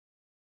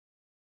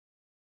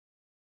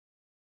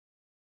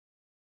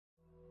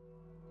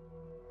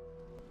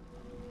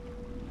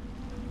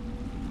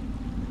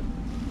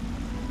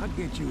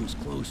get you as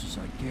close as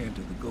I can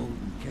to the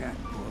Golden Cat,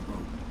 Corvo.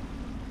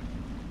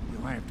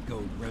 You'll have to go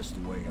the rest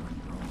of the way on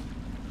your own.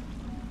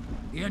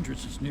 The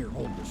entrance is near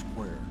Holder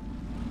Square.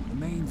 The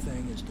main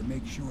thing is to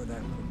make sure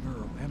that little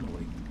girl,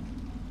 Emily,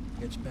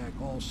 gets back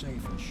all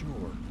safe and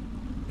sure.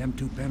 Them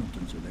two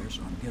Pendletons are there,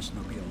 so I'm guessing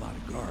there'll be a lot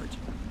of guards.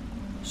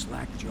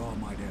 Slackjaw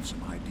might have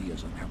some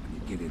ideas on helping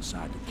you get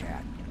inside the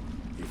cat,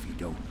 if he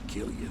don't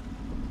kill you.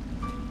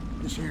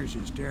 This here's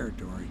his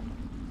territory.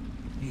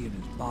 He and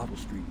his Bottle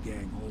Street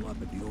gang hole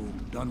up at the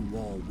old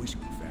Dunwall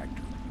whiskey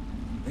factory.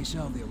 They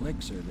sell the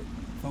elixir that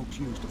folks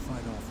use to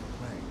fight off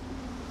the plague.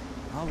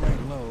 I'll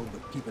lay low,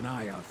 but keep an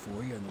eye out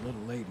for you and the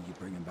little lady you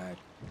bring him back.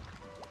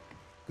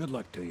 Good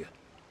luck to you.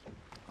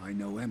 I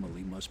know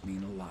Emily must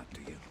mean a lot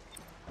to you.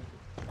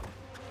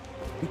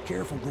 Be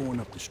careful going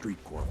up the street,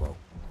 Corvo.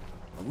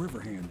 A river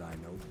hand I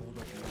know pulled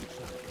up the other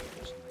side of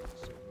this night.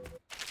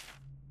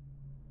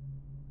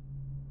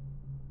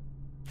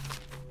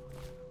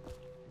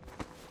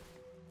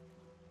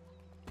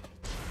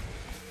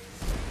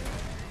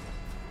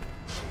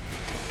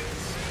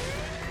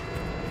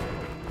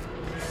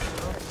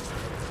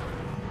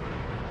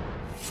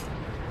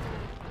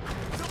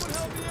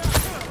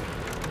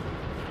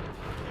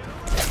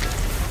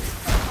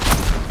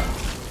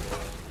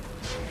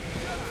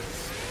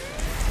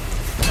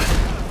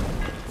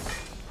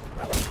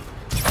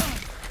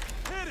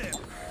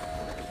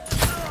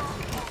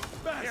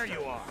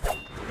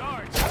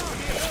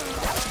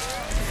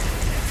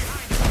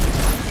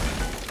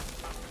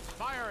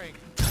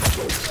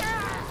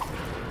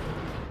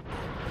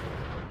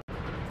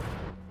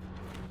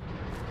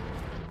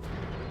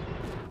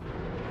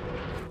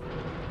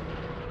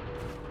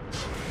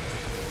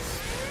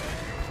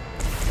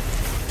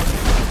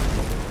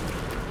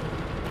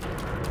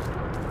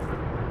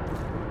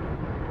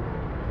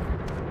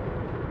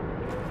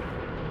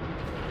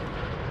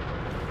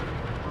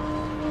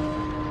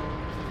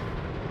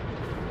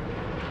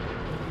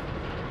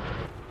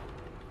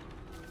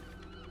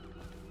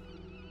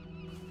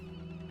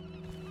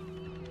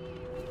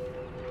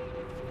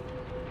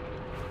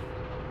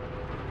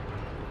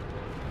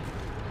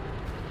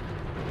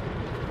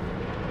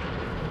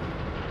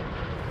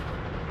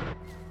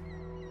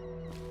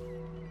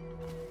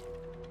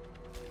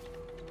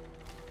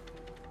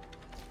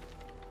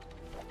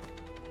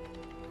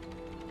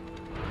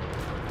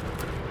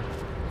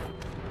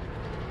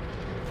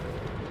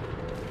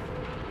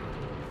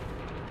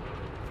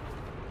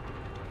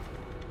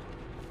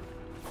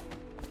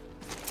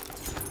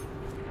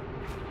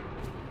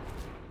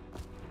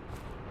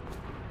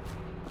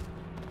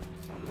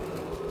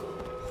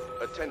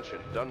 Attention,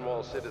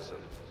 Dunwall citizens.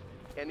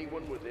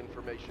 Anyone with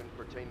information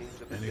pertaining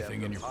to the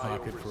Anything in your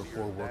pocket for a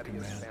poor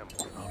working man?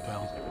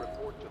 Pal? Is to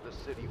report to the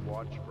City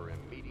Watch for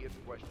immediate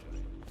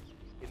questioning.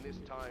 In this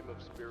time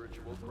of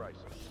spiritual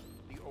crisis,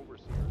 the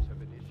overseers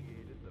have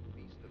initiated the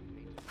Feast of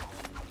Hate.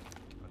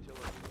 Until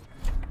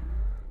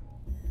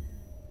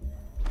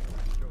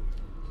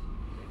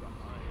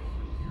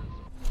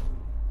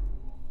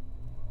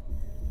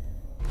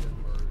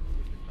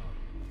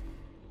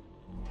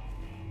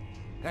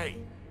Hey,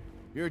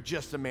 you're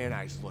just the man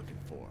I was looking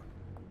for.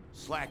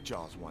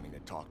 Slackjaw's wanting to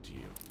talk to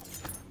you.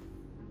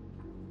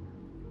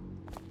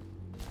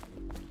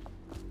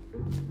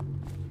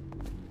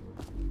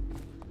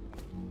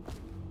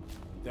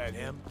 That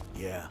him?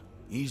 Yeah,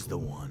 he's the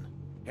one.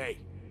 Hey,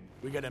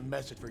 we got a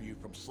message for you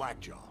from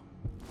Slackjaw.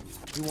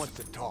 He wants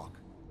to talk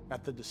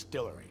at the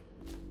distillery.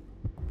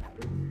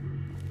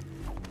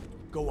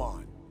 Go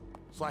on.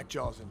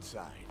 Slackjaw's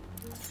inside.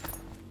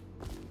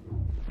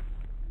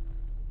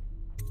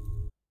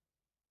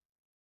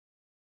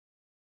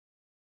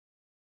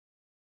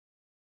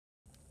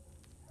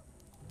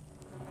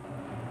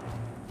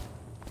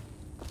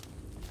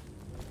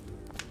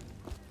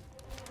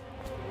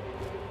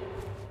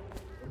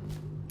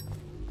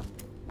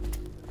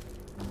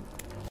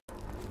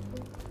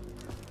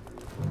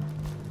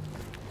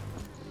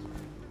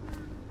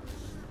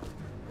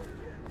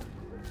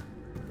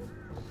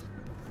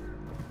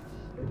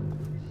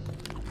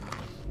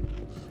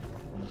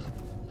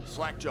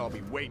 Slackjaw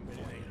be waiting, but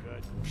it ain't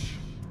good.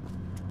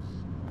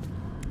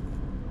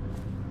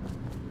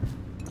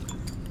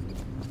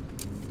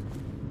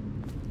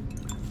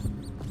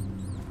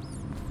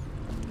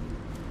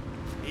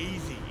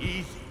 Easy,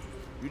 easy.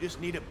 You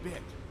just need a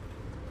bit.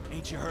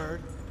 Ain't you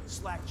heard?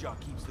 Slackjaw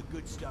keeps the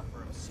good stuff for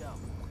himself.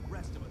 The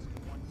rest of us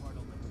get one part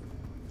of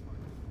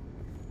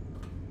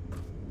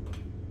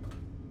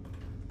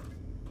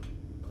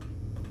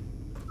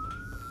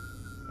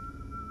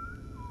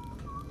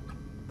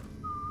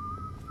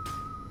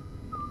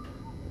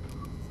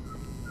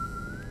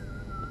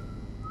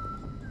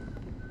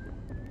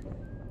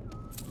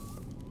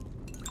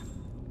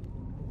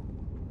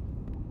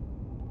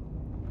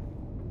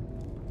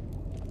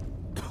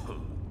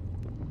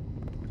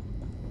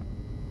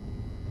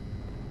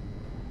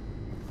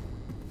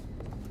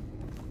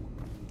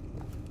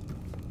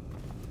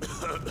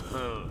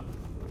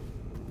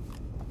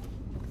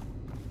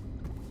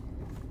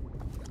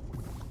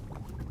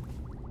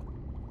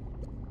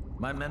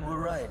My men were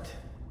right.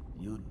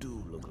 You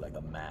do look like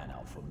a man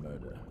out for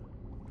murder.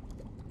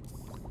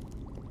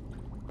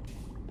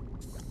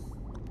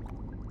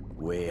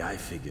 Way I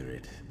figure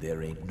it,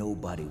 there ain't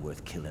nobody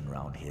worth killing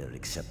around here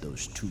except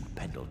those two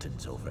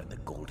Pendletons over at the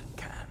Golden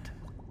Cat.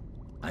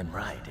 I'm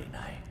right, ain't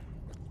I?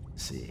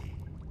 See,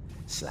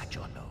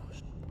 Slackjaw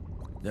knows.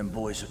 Them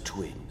boys are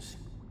twins.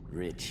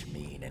 Rich,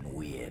 mean, and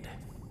weird.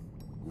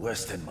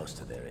 Worse than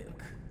most of their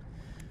ilk.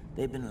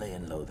 They've been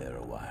laying low there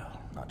a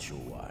while, not sure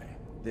why.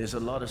 There's a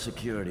lot of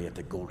security at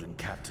the Golden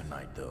Cat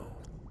tonight, though.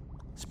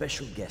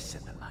 Special guests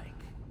and the like.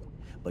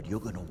 But you're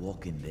gonna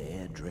walk in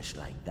there dressed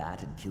like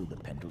that and kill the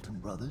Pendleton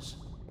brothers?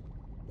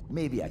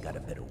 Maybe I got a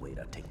better way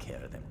to take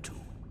care of them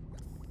too.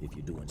 If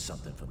you're doing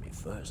something for me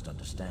first,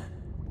 understand?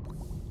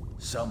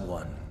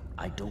 Someone,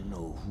 I don't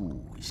know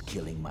who, is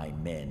killing my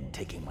men,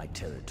 taking my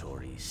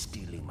territory,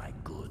 stealing my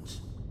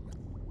goods.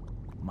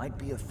 Might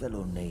be a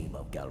fellow named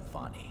of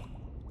Galvani.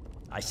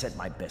 I sent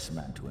my best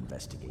man to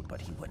investigate,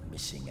 but he went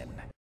missing and...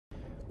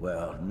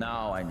 Well,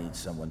 now I need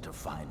someone to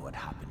find what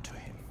happened to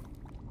him.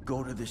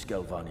 Go to this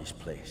Galvani's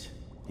place.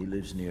 He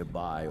lives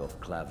nearby off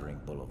Clavering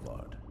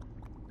Boulevard.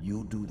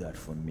 You do that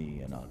for me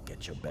and I'll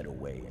get you a better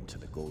way into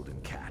the Golden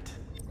Cat.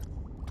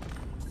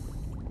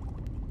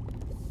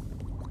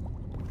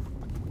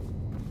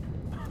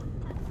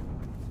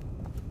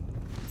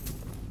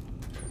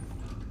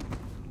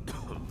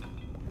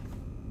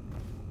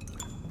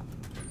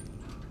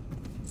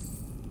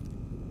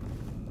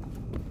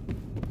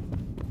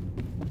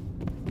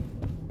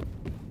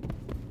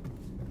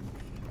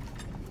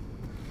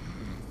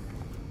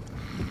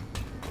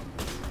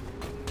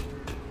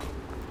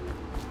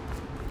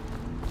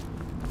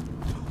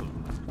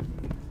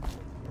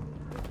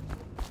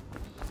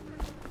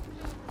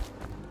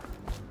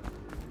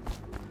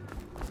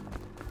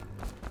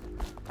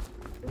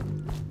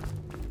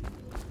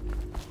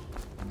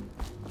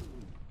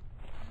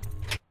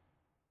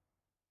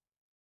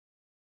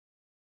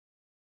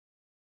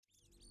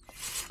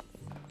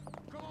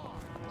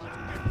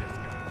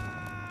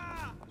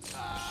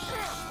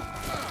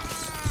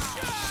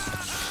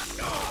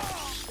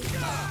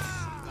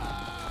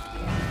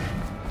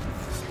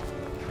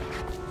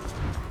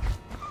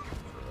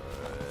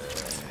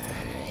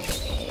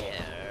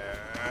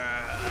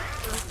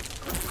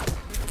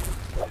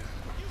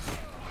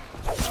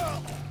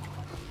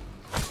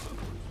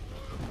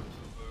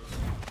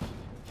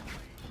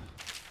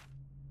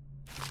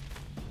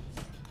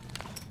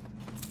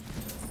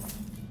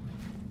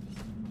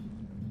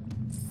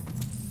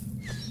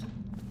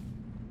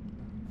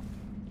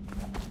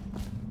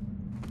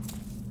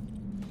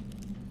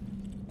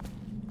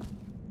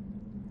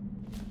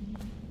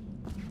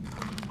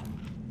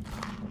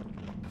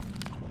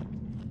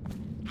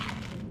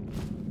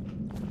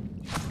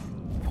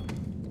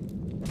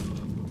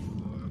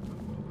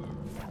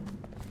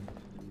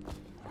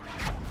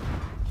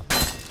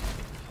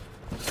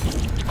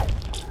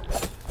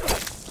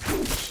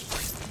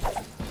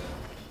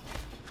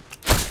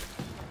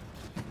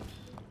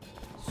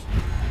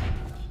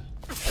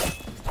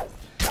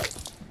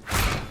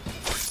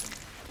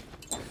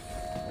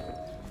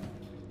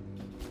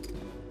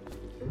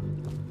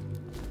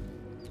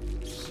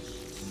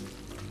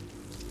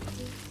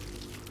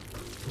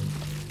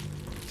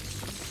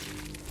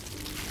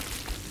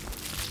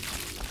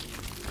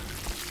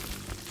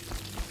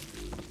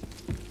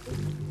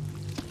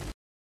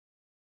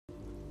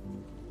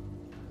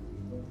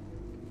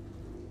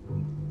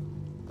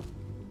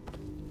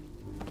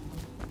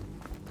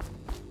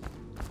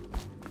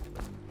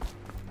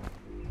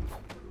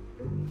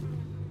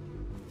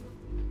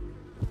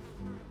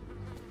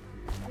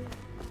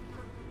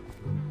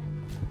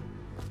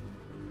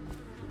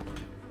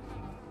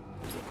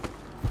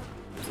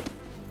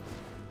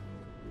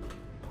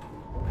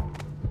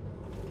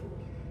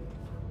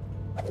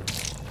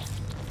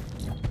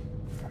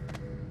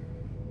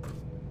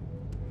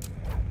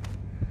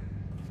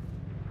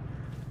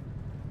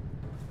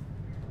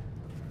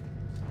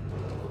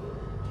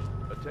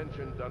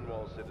 Attention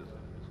Dunwall citizens.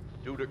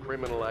 Due to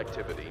criminal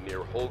activity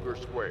near Holger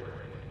Square,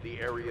 the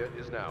area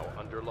is now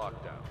under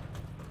lockdown.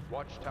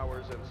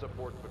 Watchtowers and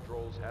support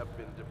patrols have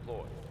been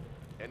deployed.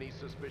 Any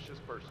suspicious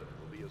person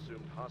will be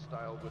assumed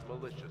hostile with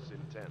malicious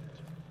intent.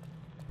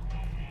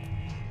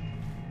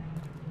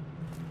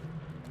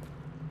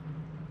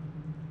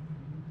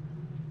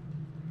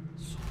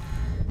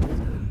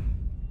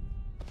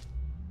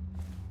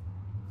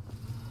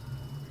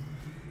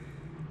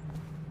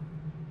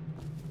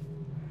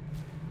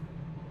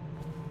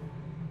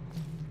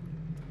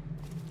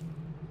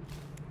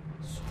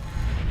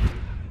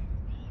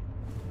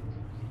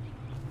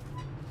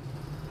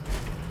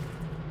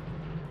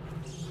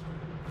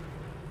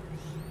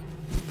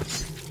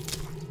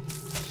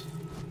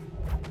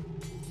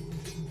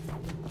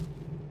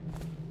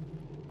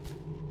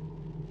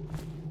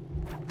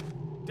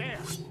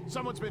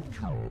 Someone's been...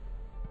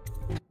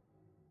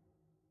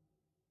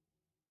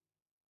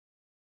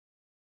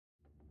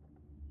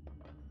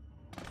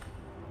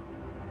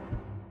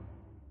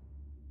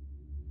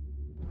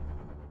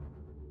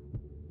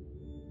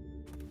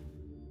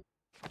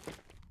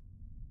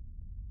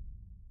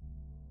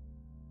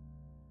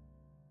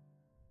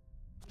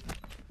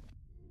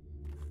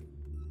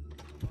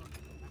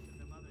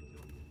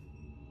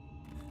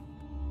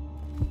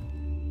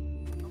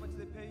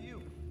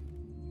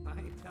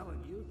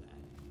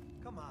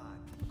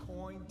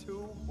 coin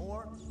too?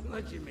 More?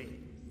 What you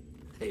mean?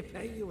 They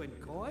pay you in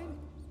coin?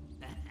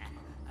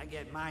 I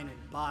get mine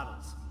in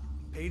bottles.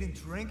 Paid in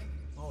drink?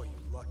 Oh, you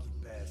lucky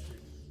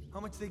bastard. How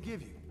much they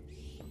give you?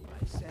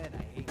 I said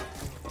I hate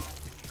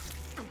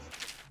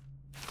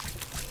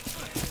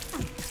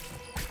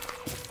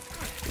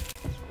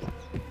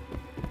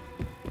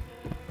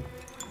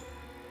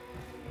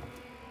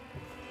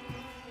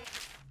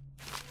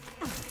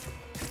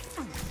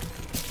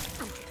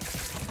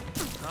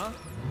Huh?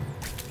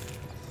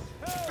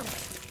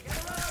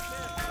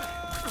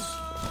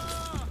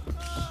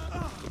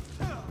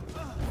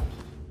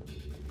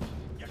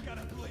 You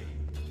gotta bleed.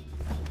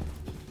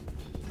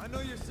 I know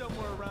you're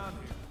somewhere around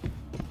here.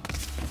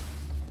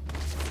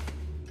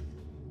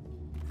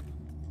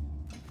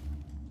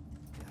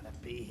 Gotta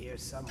be here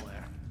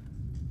somewhere.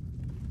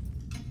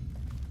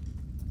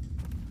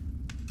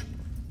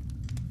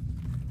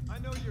 I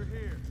know you're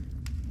here.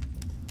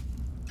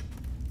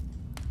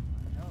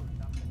 No,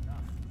 tough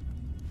enough.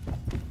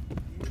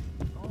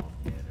 You all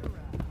get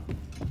around.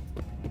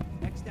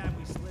 Next time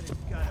we slit his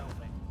gut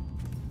open.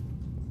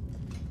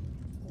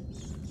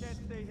 Can't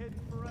stay hidden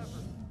forever.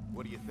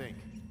 What do you think?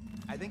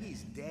 I think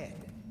he's dead,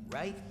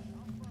 right?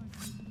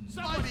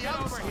 Somebody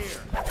else over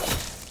here!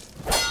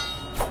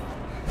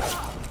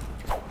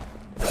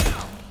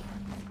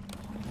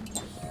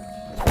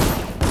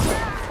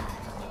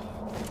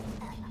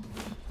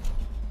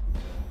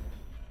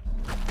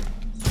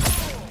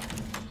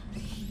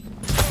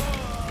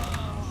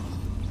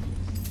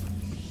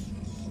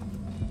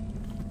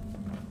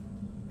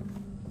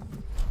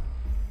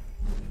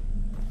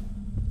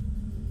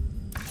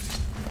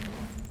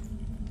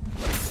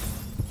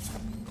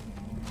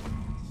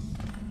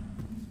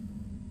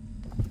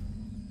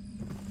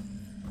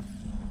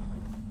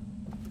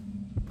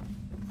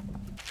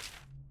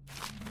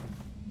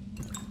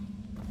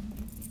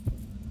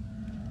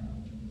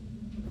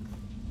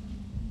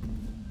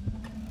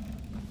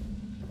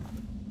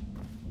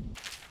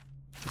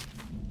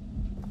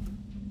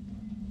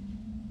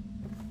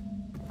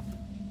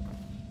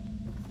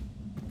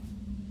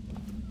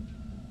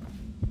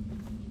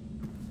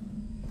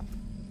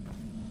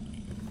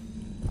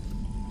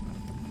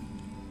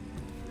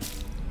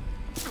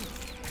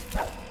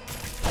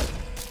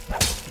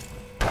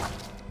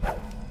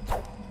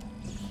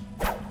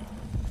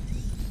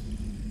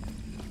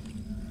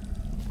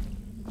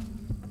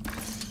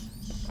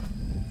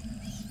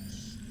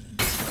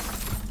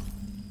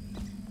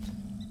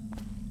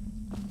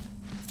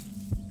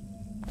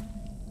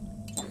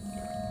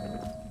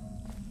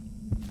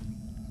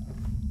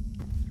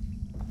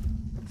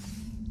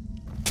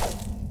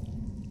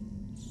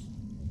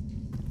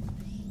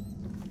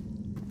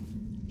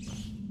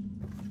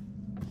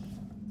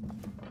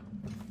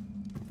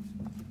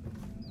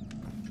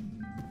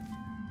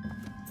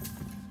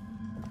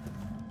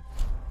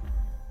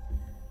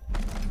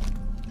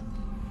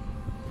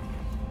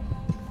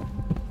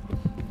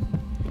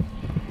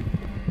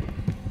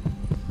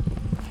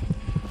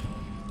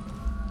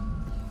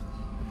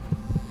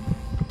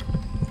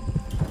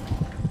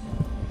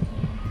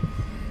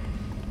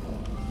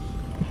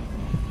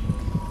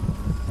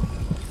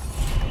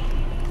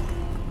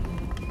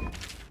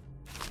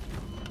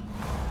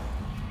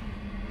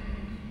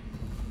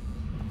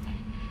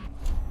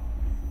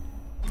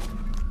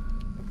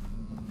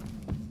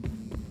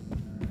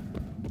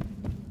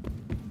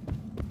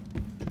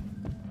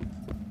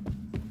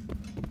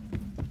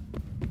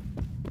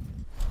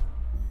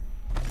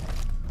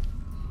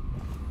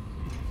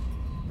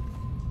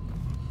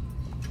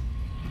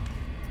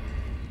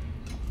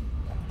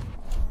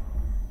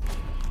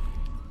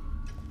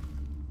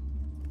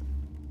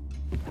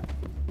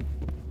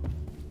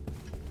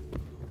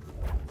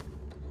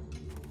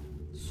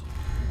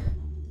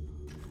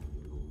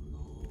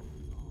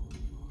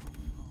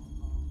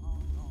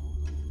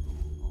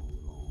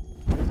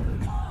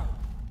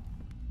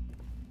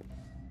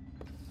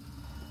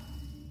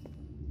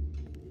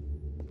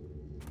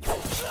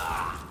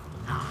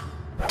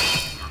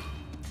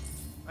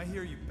 I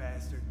hear you,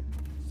 bastard.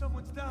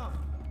 Someone's down.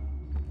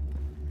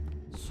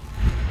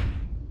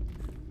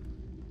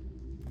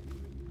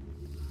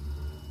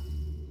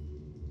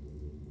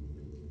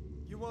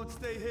 You won't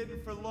stay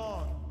hidden for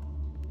long.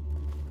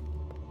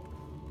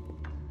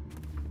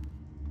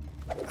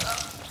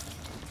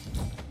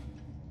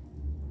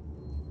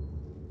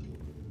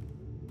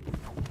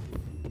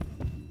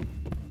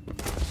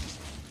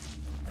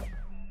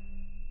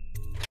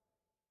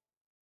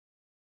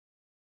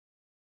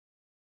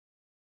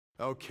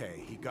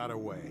 Okay, he got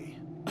away.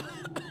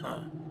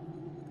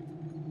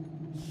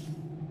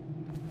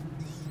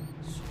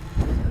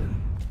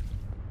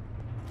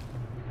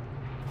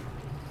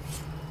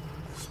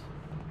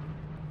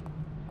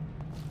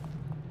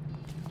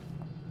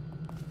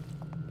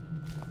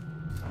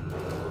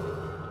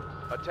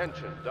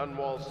 Attention,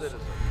 Dunwall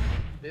citizens.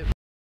 This is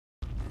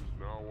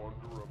now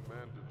under a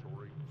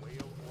mandatory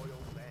whale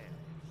oil ban.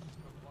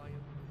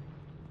 Compliance.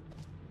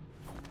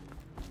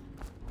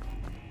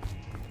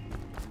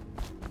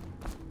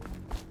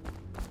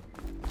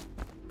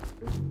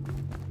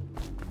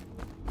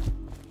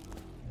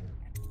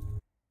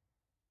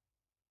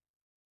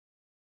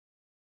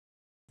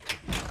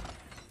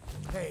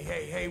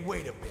 Hey,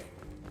 wait a bit.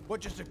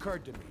 What just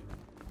occurred to me?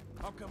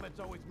 How come it's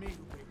always me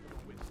who pays for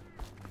the whiskey?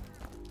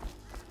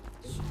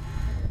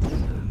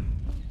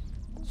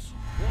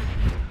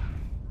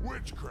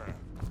 Witchcraft.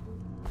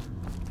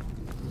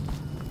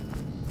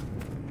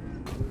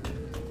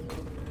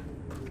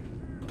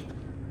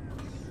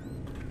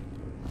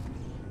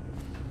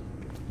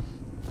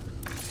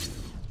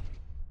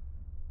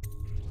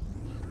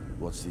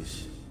 What's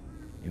this?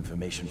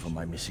 Information from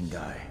my missing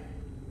guy.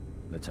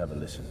 Let's have a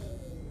listen.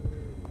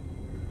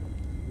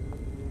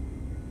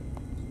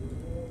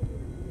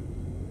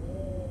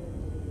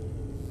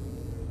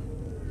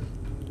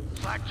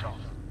 Slackjaw,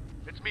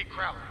 it's me,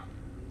 Crowley.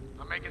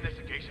 I'm making this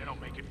in case I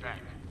don't make it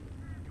back.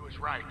 He was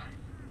right.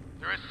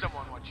 There is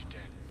someone wants you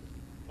dead.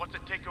 Wants to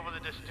take over the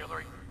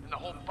distillery and the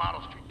whole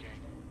Bottle Street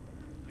gang.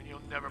 And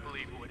you'll never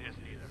believe who it is,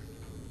 neither.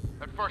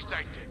 At first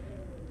I did.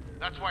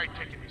 That's why it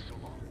taken me so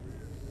long.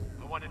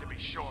 I wanted to be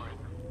sure.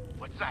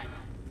 What's that?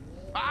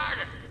 Ah!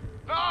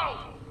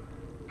 No!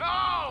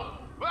 No!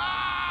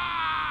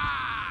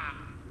 Ah!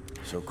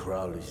 So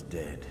Crowley's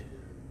dead.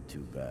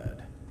 Too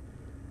bad.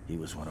 He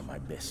was one of my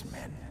best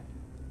men.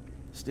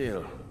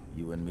 Still,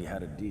 you and me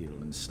had a deal,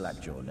 and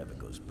Slackjaw never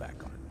goes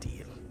back on a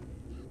deal.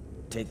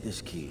 Take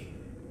this key.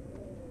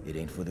 It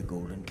ain't for the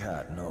Golden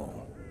Cat,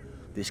 no.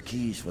 This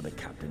key's for the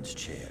captain's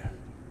chair.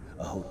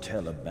 A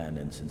hotel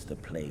abandoned since the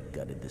plague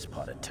gutted this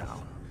part of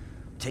town.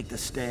 Take the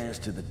stairs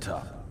to the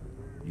top.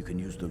 You can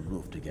use the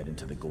roof to get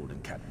into the Golden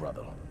Cat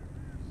brothel.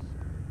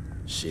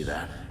 See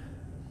that?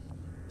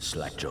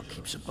 Slackjaw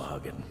keeps a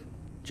bargain.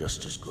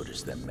 Just as good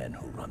as them men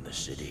who run the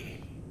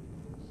city.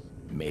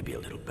 Maybe a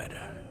little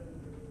better.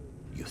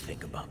 You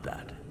think about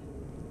that.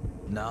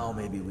 Now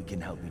maybe we can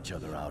help each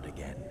other out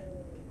again.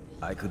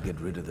 I could get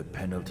rid of the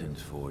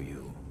Pendletons for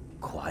you.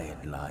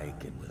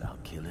 Quiet-like and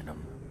without killing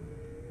them.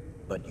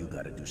 But you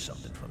gotta do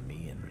something for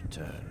me in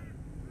return.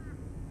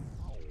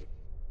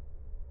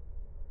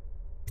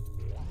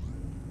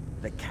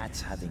 The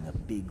Cat's having a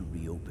big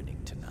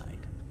reopening tonight.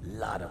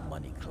 Lot of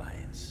money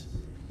clients.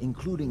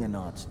 Including an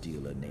arts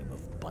dealer named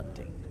of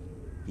Bunting.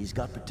 He's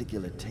got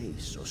particular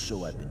tastes, or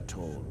so I've been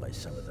told by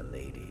some of the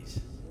ladies.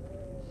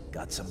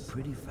 Got some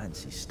pretty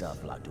fancy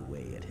stuff locked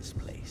away at his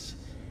place.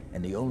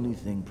 And the only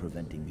thing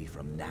preventing me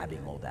from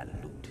nabbing all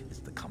that loot is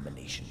the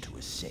combination to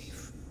his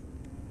safe.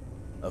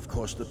 Of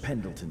course, the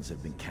Pendletons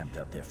have been camped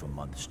out there for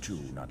months too,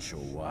 not sure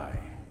why.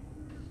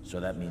 So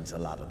that means a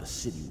lot of the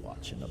City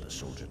Watch and other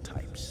soldier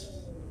types.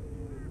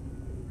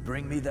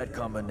 Bring me that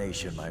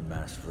combination, my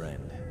masked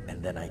friend,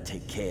 and then I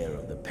take care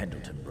of the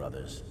Pendleton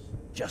brothers.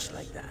 Just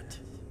like that.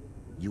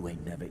 You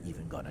ain't never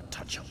even gonna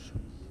touch them.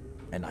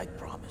 And I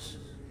promise,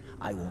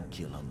 I won't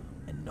kill them,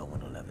 and no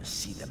one will ever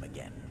see them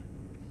again.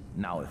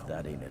 Now if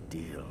that ain't a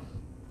deal,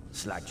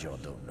 Slackjaw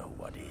don't know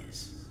what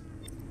is.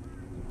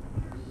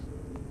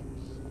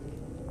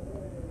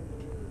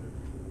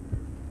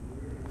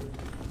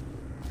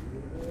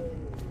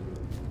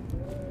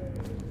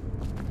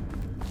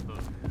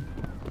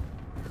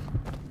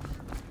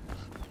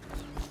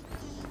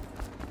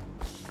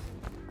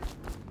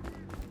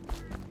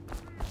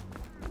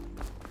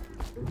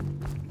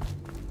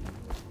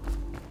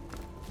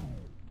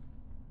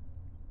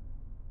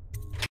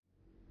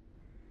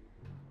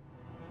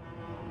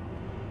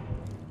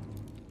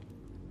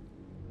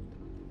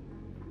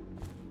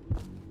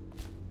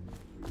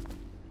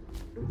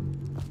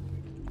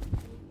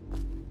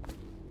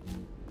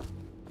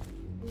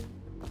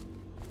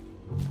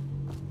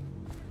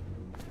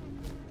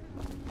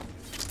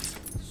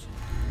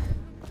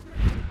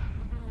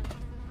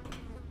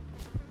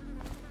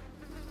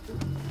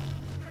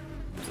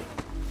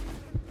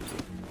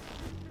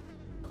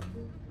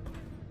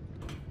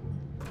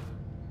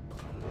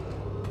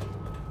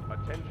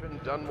 Attention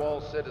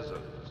Dunwall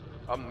citizens.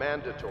 A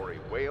mandatory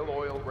whale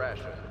oil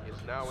ration is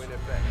now in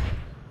effect.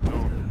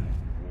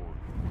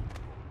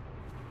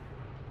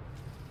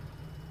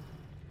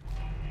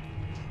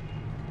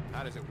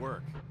 How does it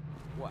work?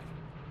 What?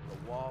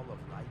 The Wall of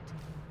Light?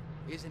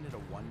 Isn't it a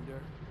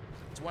wonder?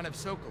 It's one of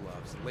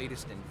Sokolov's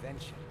latest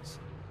inventions.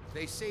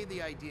 They say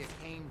the idea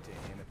came to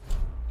him at...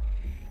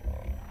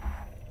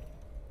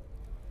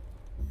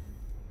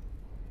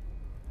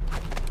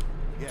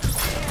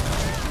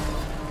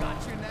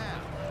 Got you now.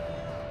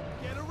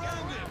 Get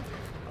around him!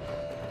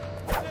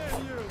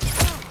 Damn you!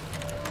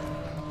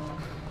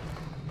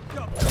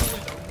 You're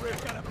pulling the rip,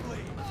 gotta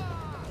bleed.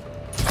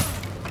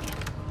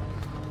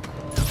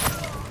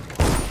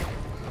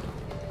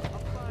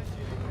 I'll find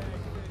you,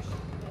 hagfish.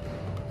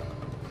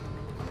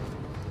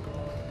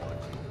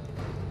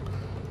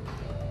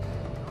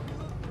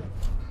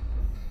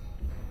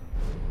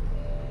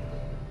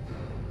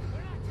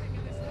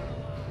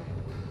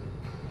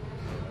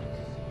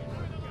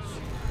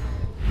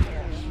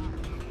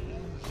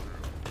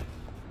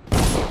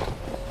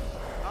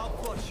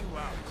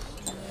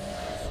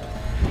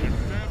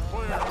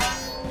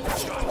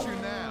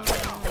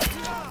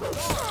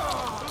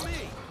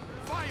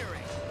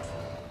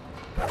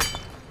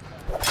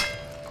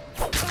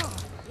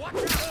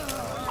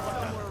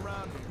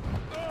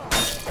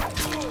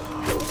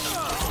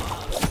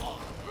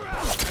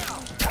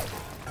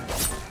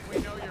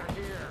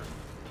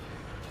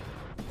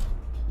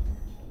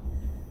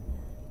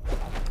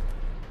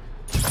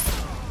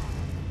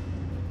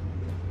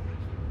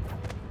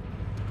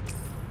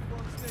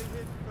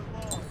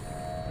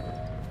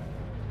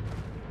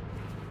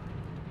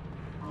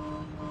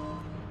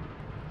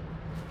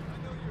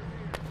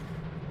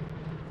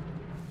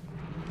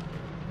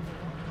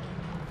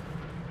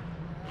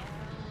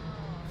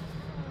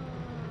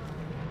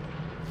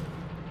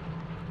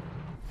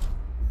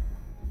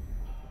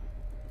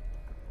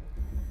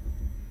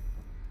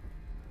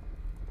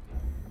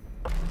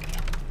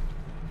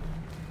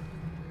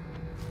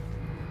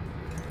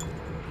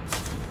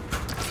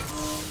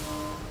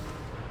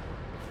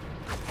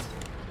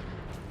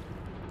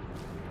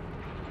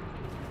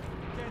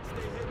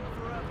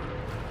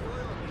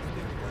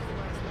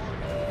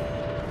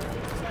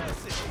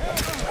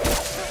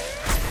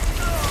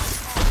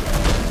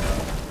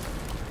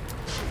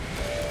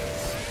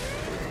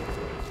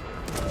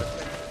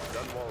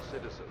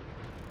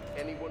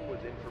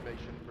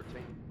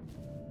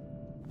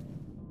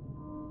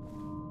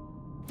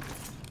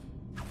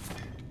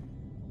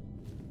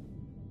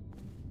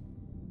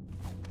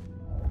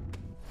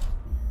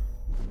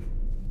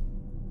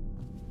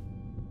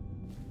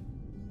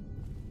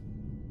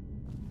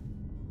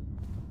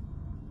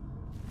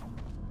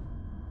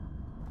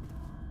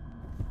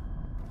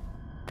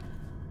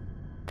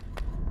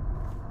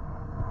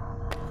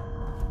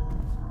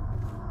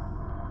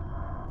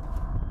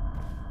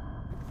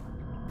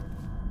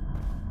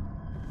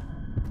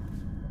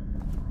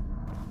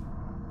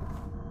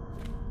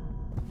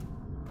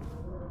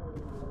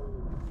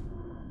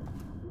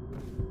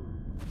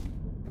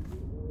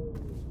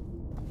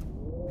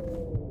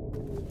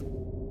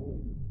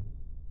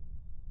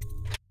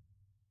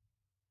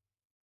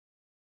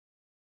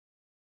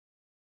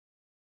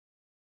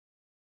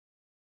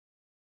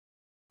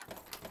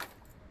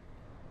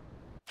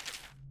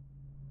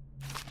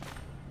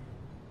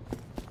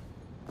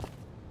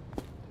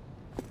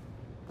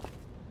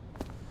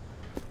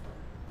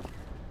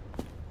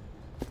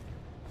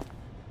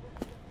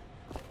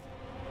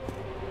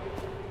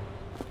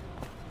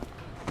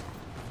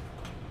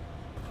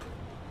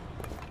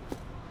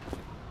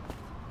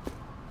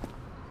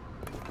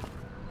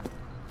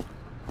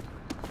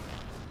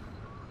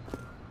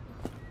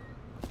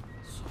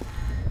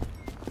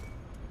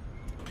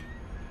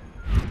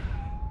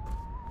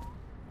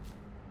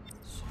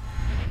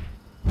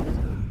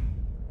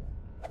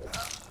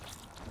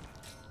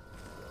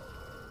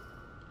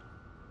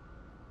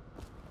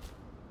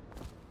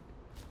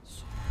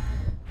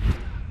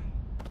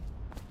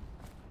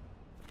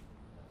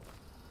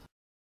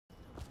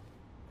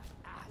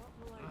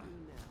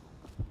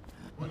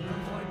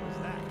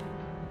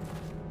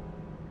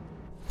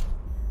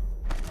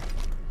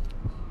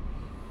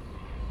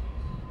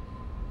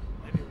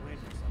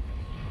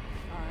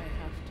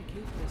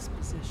 leave this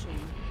position.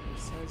 He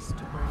says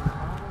to bring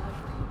bottle, I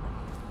bring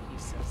bottle. He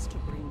says to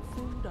bring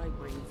food, I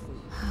bring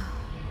food.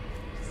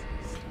 He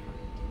says to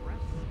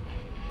undress,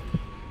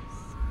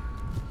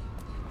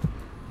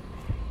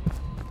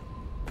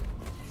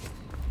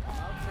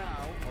 Out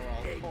now, or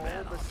I'll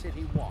call the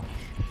city watch.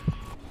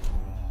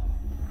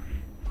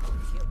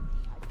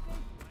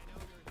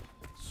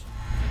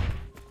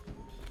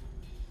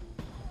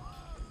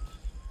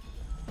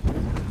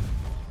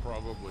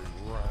 Probably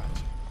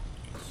rat.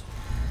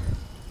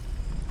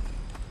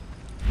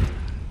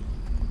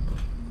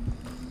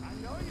 I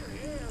know you're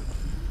here.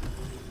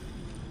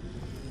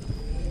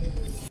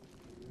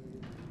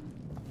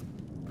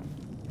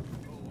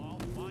 Oh, I'll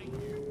find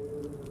you.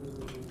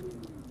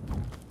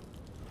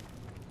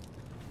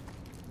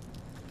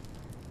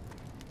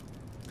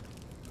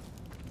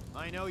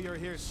 I know you're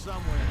here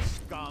somewhere,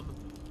 scum.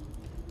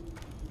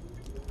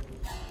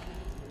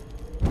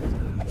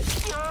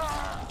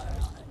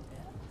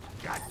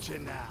 Gotcha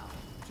now.